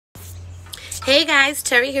Hey guys,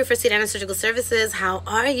 Terry here for Sedana Surgical Services. How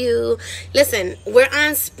are you? Listen, we're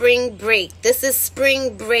on spring break. This is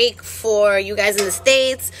spring break for you guys in the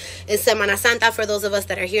States. It's Semana Santa for those of us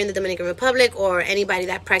that are here in the Dominican Republic or anybody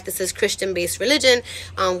that practices Christian-based religion.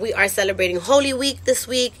 We are celebrating Holy Week this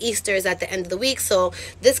week. Easter is at the end of the week. So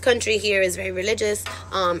this country here is very religious.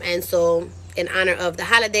 And so in honor of the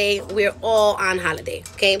holiday, we're all on holiday,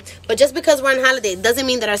 okay? But just because we're on holiday doesn't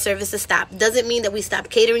mean that our services stop. Doesn't mean that we stop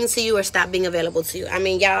catering to you or stop being available to you. I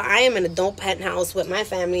mean, y'all, I am in a dope penthouse with my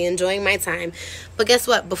family, enjoying my time. But guess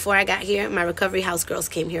what? Before I got here, my recovery house girls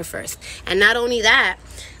came here first. And not only that,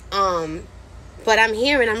 but I'm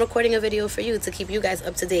here and I'm recording a video for you to keep you guys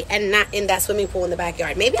up to date and not in that swimming pool in the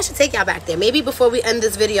backyard. Maybe I should take y'all back there. Maybe before we end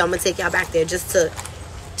this video, I'm going to take y'all back there just to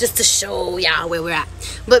show y'all where we're at.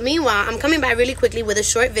 But meanwhile, I'm coming by really quickly with a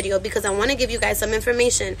short video because I want to give you guys some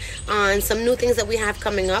information on some new things that we have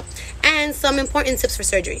coming up and some important tips for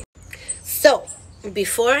surgery. So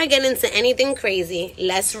before I get into anything crazy,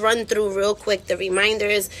 let's run through real quick the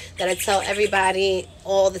reminders that I tell everybody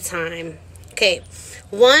all the time. Okay.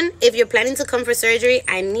 1, if you're planning to come for surgery,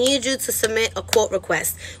 I need you to submit a quote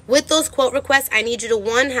request. With those quote requests, I need you to,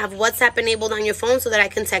 1, have WhatsApp enabled on your phone so that I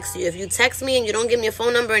can text you. If you text me and you don't give me a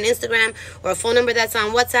phone number on Instagram or a phone number that's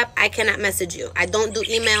on WhatsApp, I cannot message you. I don't do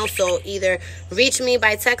email, so either reach me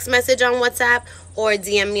by text message on WhatsApp or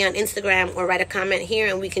DM me on Instagram or write a comment here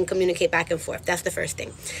and we can communicate back and forth. That's the first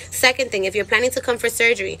thing. Second thing, if you're planning to come for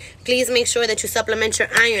surgery, please make sure that you supplement your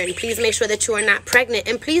iron. Please make sure that you are not pregnant.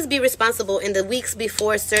 And please be responsible in the weeks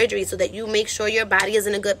before surgery so that you make sure your body is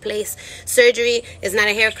in a good place. Surgery is not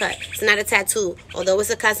a haircut. It's not a tattoo. Although it's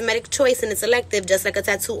a cosmetic choice and it's elective, just like a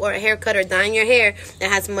tattoo or a haircut or dyeing your hair, it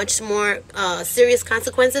has much more serious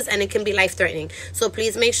consequences and it can be life-threatening. So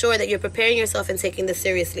please make sure that you're preparing yourself and taking this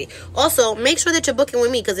seriously. Also, make sure that you're booking with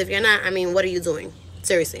me, because if you're not, I mean, what are you doing?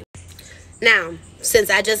 Seriously. Now, since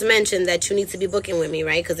I just mentioned that you need to be booking with me,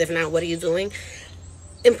 right? Because if not, what are you doing?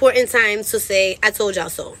 Important time to say, I told y'all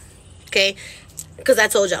so. Okay? Because I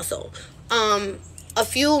told y'all so. A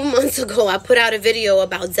few months ago, I put out a video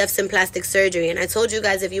about deaths in plastic surgery. And I told you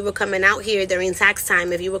guys if you were coming out here during tax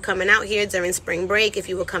time, if you were coming out here during spring break, if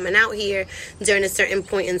you were coming out here during a certain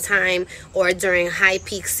point in time or during high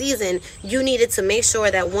peak season, you needed to make sure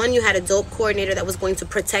that, 1, you had a dope coordinator that was going to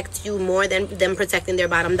protect you more than them protecting their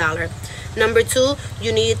bottom dollar. Number 2,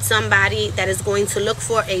 you need somebody that is going to look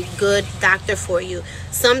for a good doctor for you.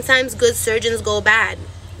 Sometimes good surgeons go bad.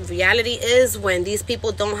 Reality is, when these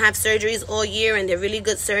people don't have surgeries all year and they're really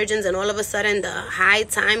good surgeons and all of a sudden the high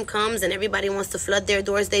time comes and everybody wants to flood their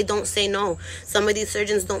doors, they don't say no. Some of these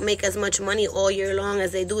surgeons don't make as much money all year long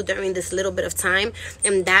as they do during this little bit of time,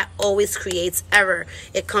 and that always creates error.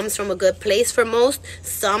 It comes from a good place for most.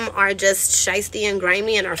 Some are just shiesty and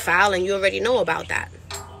grimy and are foul, and you already know about that.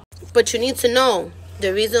 But you need to know,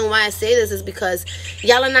 the reason why I say this is because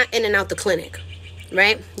y'all are not in and out the clinic.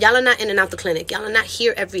 Right? Y'all are not in and out the clinic. Y'all are not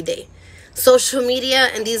here every day. Social media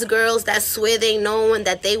and these girls that swear they know and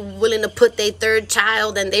that they willing to put their third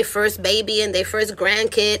child and their first baby and their first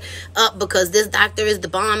grandkid up because this doctor is the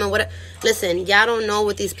bomb and whatever. Listen, y'all don't know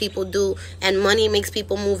what these people do, and money makes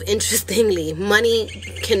people move interestingly. Money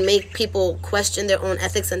can make people question their own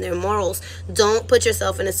ethics and their morals. Don't put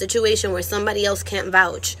yourself in a situation where somebody else can't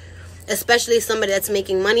vouch. Especially somebody that's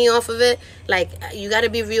making money off of it. Like, you got to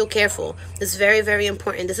be real careful. It's very, very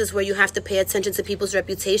important. This is where you have to pay attention to people's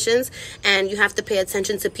reputations, and you have to pay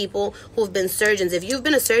attention to people who've been surgeons. If you've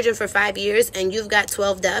been a surgeon for 5 years and you've got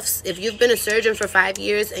 12 deaths, if you've been a surgeon for 5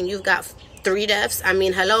 years and you've got 3 deaths, I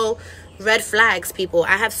mean, hello, red flags, people.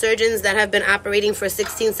 I have surgeons that have been operating for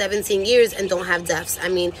 16, 17 years and don't have deaths. I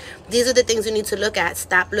mean, these are the things you need to look at.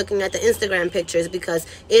 Stop looking at the Instagram pictures because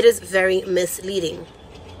it is very misleading.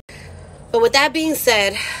 But with that being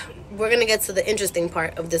said, we're going to get to the interesting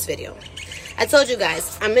part of this video. I told you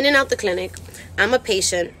guys, I'm in and out the clinic. I'm a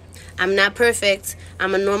patient. I'm not perfect.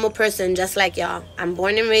 I'm a normal person just like y'all. I'm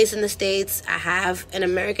born and raised in the States. I have an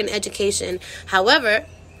American education. However,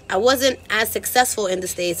 I wasn't as successful in the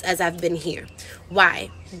States as I've been here.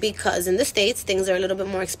 Why? Because in the States, things are a little bit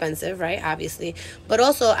more expensive, right? Obviously. But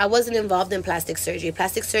also, I wasn't involved in plastic surgery.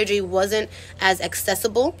 Plastic surgery wasn't as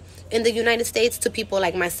accessible in the United States to people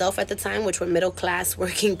like myself at the time, which were middle-class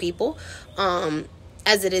working people,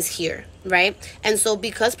 as it is here, right? And so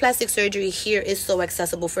because plastic surgery here is so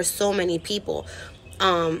accessible for so many people,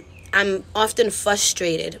 I'm often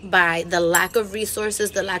frustrated by the lack of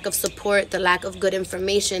resources, the lack of support, the lack of good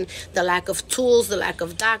information, the lack of tools, the lack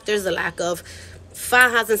of doctors, the lack of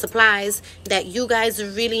fajas and supplies that you guys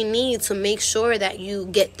really need to make sure that you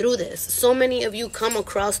get through this. So many of you come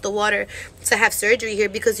across the water to have surgery here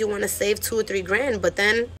because you want to save $2 or $3 grand, but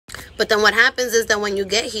then But then what happens is that when you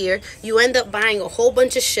get here, you end up buying a whole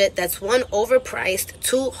bunch of shit that's, one, overpriced,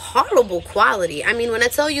 two, horrible quality. I mean, when I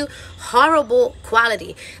tell you horrible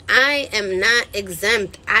quality, I am not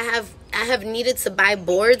exempt. I have needed to buy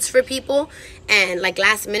boards for people, and like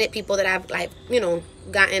last minute people that I've like,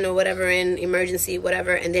 gotten or whatever in emergency,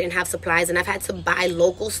 whatever, and they didn't have supplies, and I've had to buy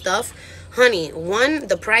local stuff. Honey, one,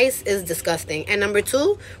 the price is disgusting, and number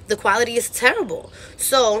two, the quality is terrible.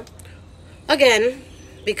 So again,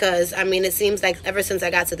 because I mean, it seems like ever since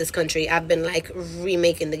I got to this country, I've been like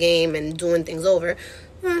remaking the game and doing things over.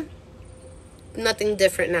 Nothing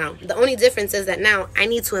different now. The only difference is that now I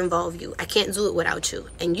need to involve you. I can't do it without you,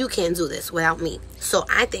 and you can't do this without me. So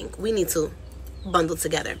I think we need to bundle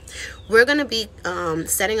together. We're going to be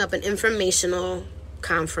setting up an informational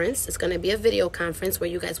conference. It's going to be a video conference where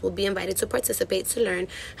you guys will be invited to participate to learn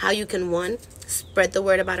how you can, one, spread the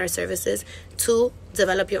word about our services, two,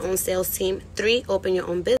 develop your own sales team, three, open your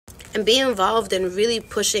own business, and be involved in really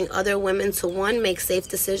pushing other women to, one, make safe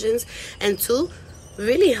decisions, and two,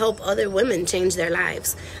 really help other women change their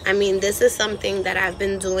lives. I mean, this is something that I've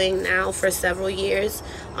been doing now for several years,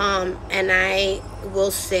 and I will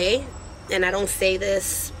say, and I don't say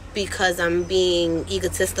this because I'm being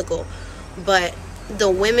egotistical, but the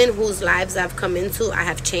women whose lives I've come into, I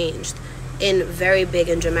have changed in very big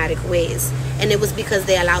and dramatic ways. And it was because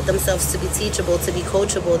they allowed themselves to be teachable, to be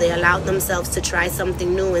coachable. They allowed themselves to try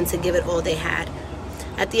something new and to give it all they had.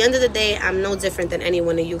 At the end of the day, I'm no different than any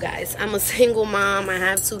one of you guys. I'm a single mom. I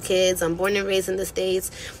have 2 kids. I'm born and raised in the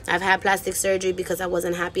States. I've had plastic surgery because I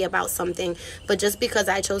wasn't happy about something. But just because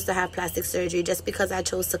I chose to have plastic surgery, just because I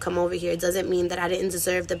chose to come over here, doesn't mean that I didn't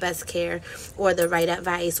deserve the best care or the right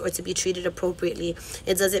advice or to be treated appropriately.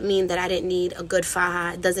 It doesn't mean that I didn't need a good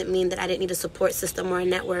faja. It doesn't mean that I didn't need a support system or a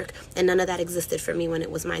network. And none of that existed for me when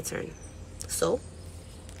it was my turn. So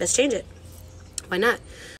let's change it. Why not?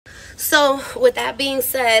 So with that being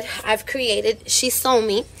said, I've created She Sew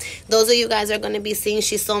Me. Those of you guys are going to be seeing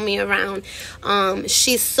She Sew Me around.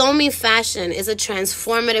 She Sew Me Fashion is a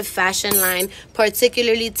transformative fashion line,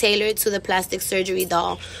 particularly tailored to the plastic surgery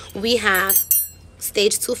doll. We have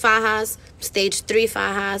stage 2 fajas, stage 3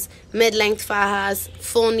 fajas, mid-length fajas,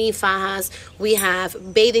 full knee fajas. We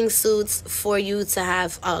have bathing suits for you to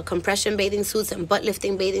have compression bathing suits and butt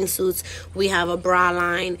lifting bathing suits. We have a bra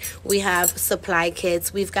line. We have supply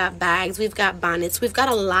kits. We've got bags. We've got bonnets. We've got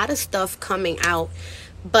a lot of stuff coming out.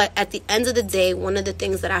 But at the end of the day, one of the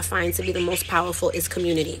things that I find to be the most powerful is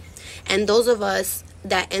community. And those of us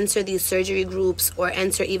that enter these surgery groups or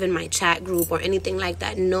enter even my chat group or anything like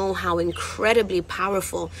that know how incredibly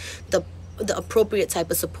powerful the appropriate type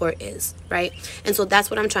of support is, right? And so that's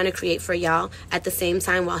what I'm trying to create for y'all at the same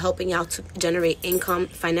time, while helping y'all to generate income,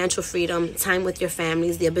 financial freedom, time with your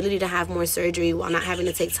families, the ability to have more surgery while not having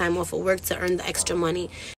to take time off of work to earn the extra money.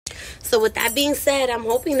 So with that being said, I'm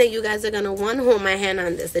hoping that you guys are going to, one, hold my hand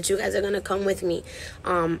on this, that you guys are going to come with me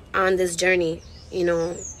on this journey. You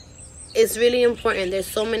know, it's really important. There's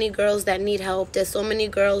so many girls that need help. There's so many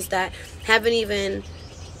girls that haven't even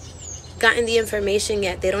gotten the information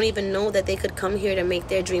yet. They don't even know that they could come here to make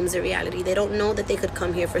their dreams a reality. They don't know that they could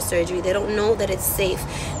come here for surgery. They don't know that it's safe.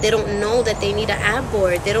 They don't know that they need an ab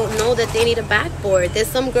board. They don't know that they need a backboard. There's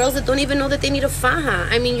some girls that don't even know that they need a faja.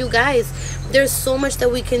 I mean, you guys, there's so much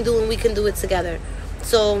that we can do, and we can do it together.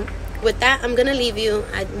 So with that, I'm gonna leave you.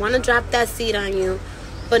 I want to drop that seed on you,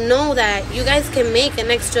 but know that you guys can make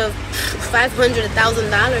an extra $500,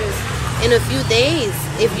 $1,000 in a few days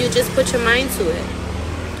if you just put your mind to it.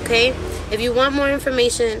 Okay? If you want more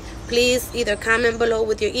information, please either comment below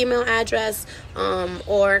with your email address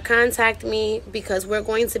or contact me, because we're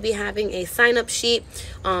going to be having a sign-up sheet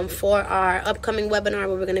for our upcoming webinar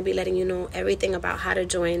where we're going to be letting you know everything about how to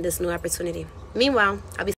join this new opportunity. Meanwhile,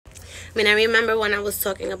 I remember when I was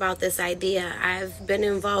talking about this idea, I've been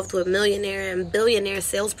involved with millionaire and billionaire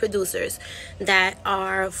sales producers that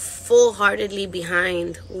are full-heartedly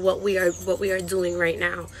behind what we are doing right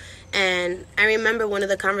now. And I remember one of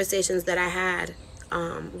the conversations that I had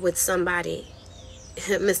with somebody,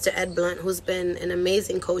 Mr. Ed Blunt, who's been an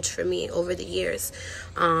amazing coach for me over the years.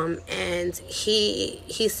 And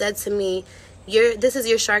he said to me, this is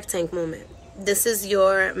your Shark Tank moment. This is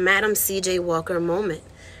your Madam C.J. Walker moment.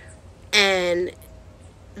 And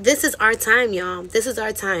this is our time, y'all. This is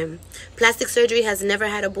our time. Plastic surgery has never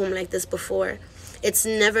had a boom like this before. It's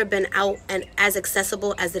never been out and as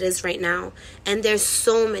accessible as it is right now. And there's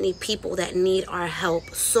so many people that need our help.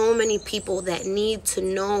 So many people that need to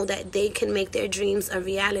know that they can make their dreams a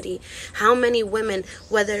reality. How many women,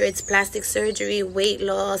 whether it's plastic surgery, weight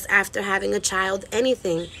loss, after having a child,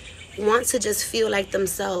 anything, want to just feel like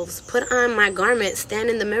themselves? Put on my garment,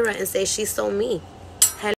 stand in the mirror and say, "She sew me."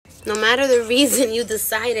 No matter the reason you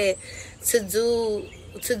decided to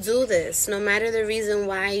do this, no matter the reason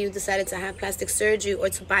why you decided to have plastic surgery or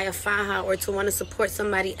to buy a faja or to want to support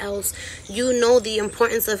somebody else, you know the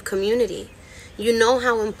importance of community. You know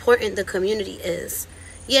how important the community is.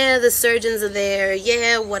 Yeah, the surgeons are there.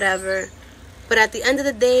 Yeah, whatever. But at the end of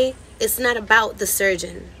the day, it's not about the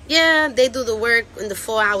surgeon. Yeah, they do the work in the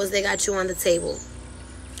 4 hours they got you on the table.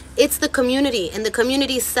 It's the community, and the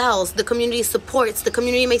community sells, the community supports, the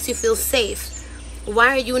community makes you feel safe. Why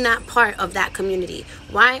are you not part of that community?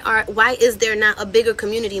 Why is there not a bigger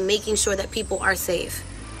community making sure that people are safe?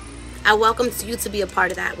 I welcome you to be a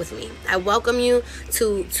part of that with me. I welcome you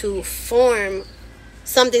to form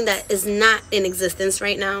something that is not in existence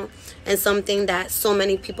right now, and something that so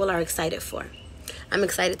many people are excited for. I'm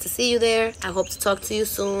excited to see you there. I hope to talk to you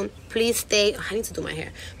soon. Please stay. I need to do my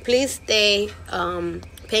hair. Please stay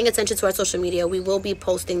paying attention to our social media. We will be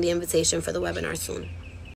posting the invitation for the webinar soon.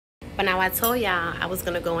 But now I told y'all I was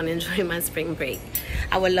going to go and enjoy my spring break.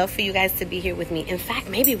 I would love for you guys to be here with me. In fact,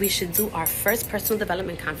 maybe we should do our first personal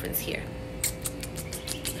development conference here.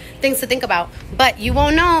 Things to think about. But you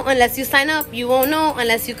won't know unless you sign up. You won't know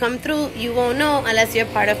unless you come through. You won't know unless you're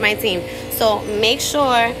part of my team. So make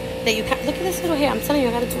sure that you look at this little hair. I'm telling you,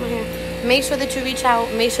 I gotta do my hair. Make sure that you reach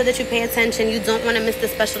out. Make sure that you pay attention. You don't want to miss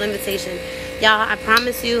this special invitation. Y'all, I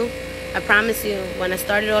promise you, when I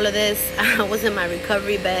started all of this, I was in my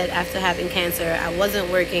recovery bed after having cancer. I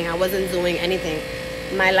wasn't working. I wasn't doing anything.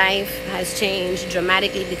 My life has changed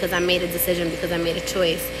dramatically because I made a decision, because I made a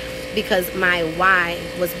choice, because my why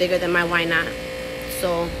was bigger than my why not.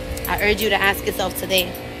 So I urge you to ask yourself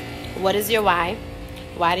today, what is your why?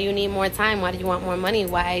 Why do you need more time? Why do you want more money?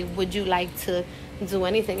 Why would you like to do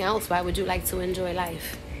anything else? Why would you like to enjoy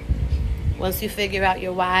life? Once you figure out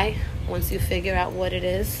your why, once you figure out what it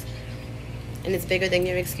is, and it's bigger than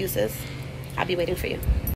your excuses, I'll be waiting for you.